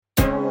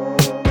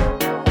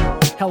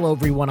Hello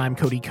everyone, I'm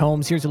Cody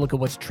Combs. Here's a look at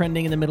what's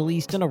trending in the Middle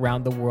East and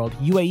around the world.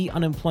 UAE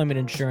unemployment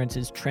insurance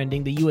is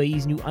trending. The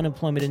UAE's new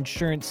unemployment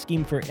insurance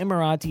scheme for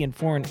Emirati and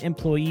foreign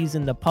employees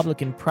in the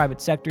public and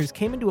private sectors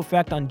came into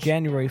effect on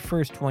January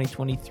 1st,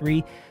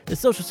 2023. The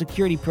Social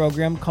Security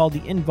program, called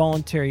the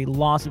Involuntary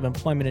Loss of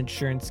Employment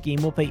Insurance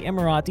Scheme, will pay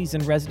Emiratis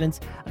and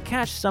residents a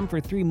cash sum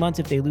for 3 months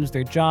if they lose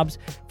their jobs.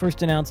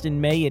 First announced in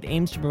May, it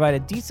aims to provide a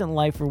decent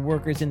life for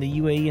workers in the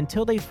UAE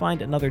until they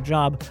find another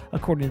job,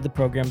 according to the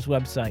program's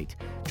website.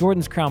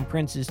 Jordan's Crown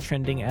Prince is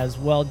trending as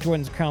well.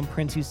 Jordan's Crown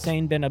Prince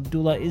Hussein bin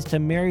Abdullah is to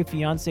marry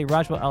fiancée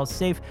Rajwa Al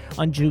Saif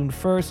on June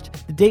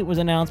 1st. The date was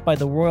announced by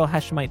the Royal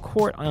Hashemite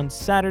Court on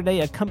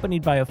Saturday,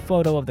 accompanied by a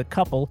photo of the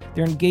couple.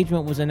 Their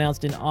engagement was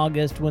announced in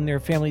August when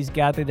their families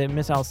gathered at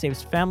Miss Al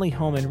Saif's family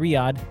home in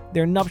Riyadh.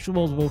 Their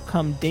nuptials will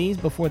come days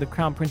before the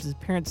Crown Prince's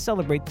parents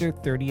celebrate their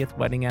 30th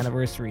wedding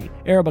anniversary.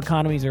 Arab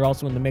economies are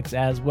also in the mix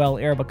as well.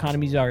 Arab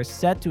economies are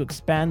set to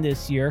expand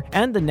this year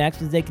and the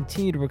next as they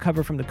continue to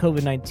recover from the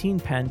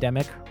COVID-19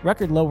 pandemic,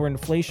 record lower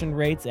inflation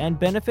rates, and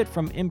benefit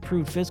from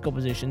improved fiscal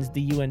positions,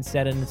 the UN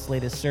said in its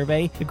latest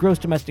survey. The gross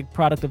domestic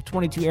product of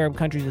 22 Arab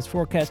countries is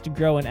forecast to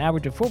grow an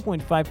average of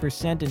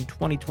 4.5% in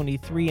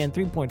 2023 and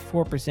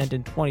 3.4%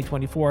 in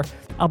 2024,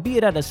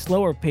 albeit at a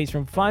slower pace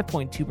from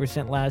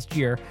 5.2% last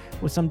year,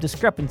 with some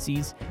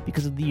discrepancies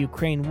because of the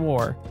Ukraine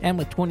war. And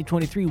with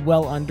 2023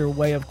 well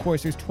underway, of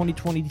course, there's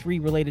 2023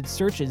 related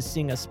searches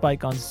seeing a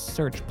spike on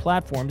search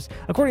platforms.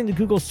 According to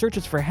Google,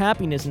 searches for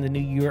happiness in the new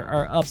year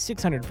are up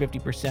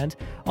 650%.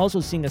 Also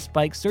seeing a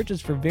spike,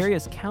 searches for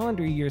various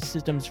calendar year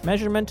systems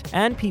measurement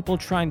and people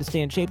trying to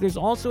stay in shape. There's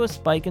also a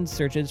spike in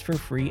searches for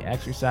free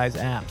exercise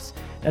apps.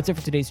 That's it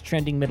for today's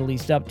Trending Middle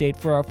East update.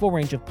 For our full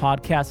range of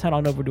podcasts, head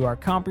on over to our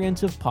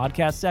comprehensive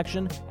podcast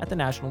section at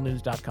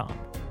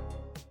thenationalnews.com.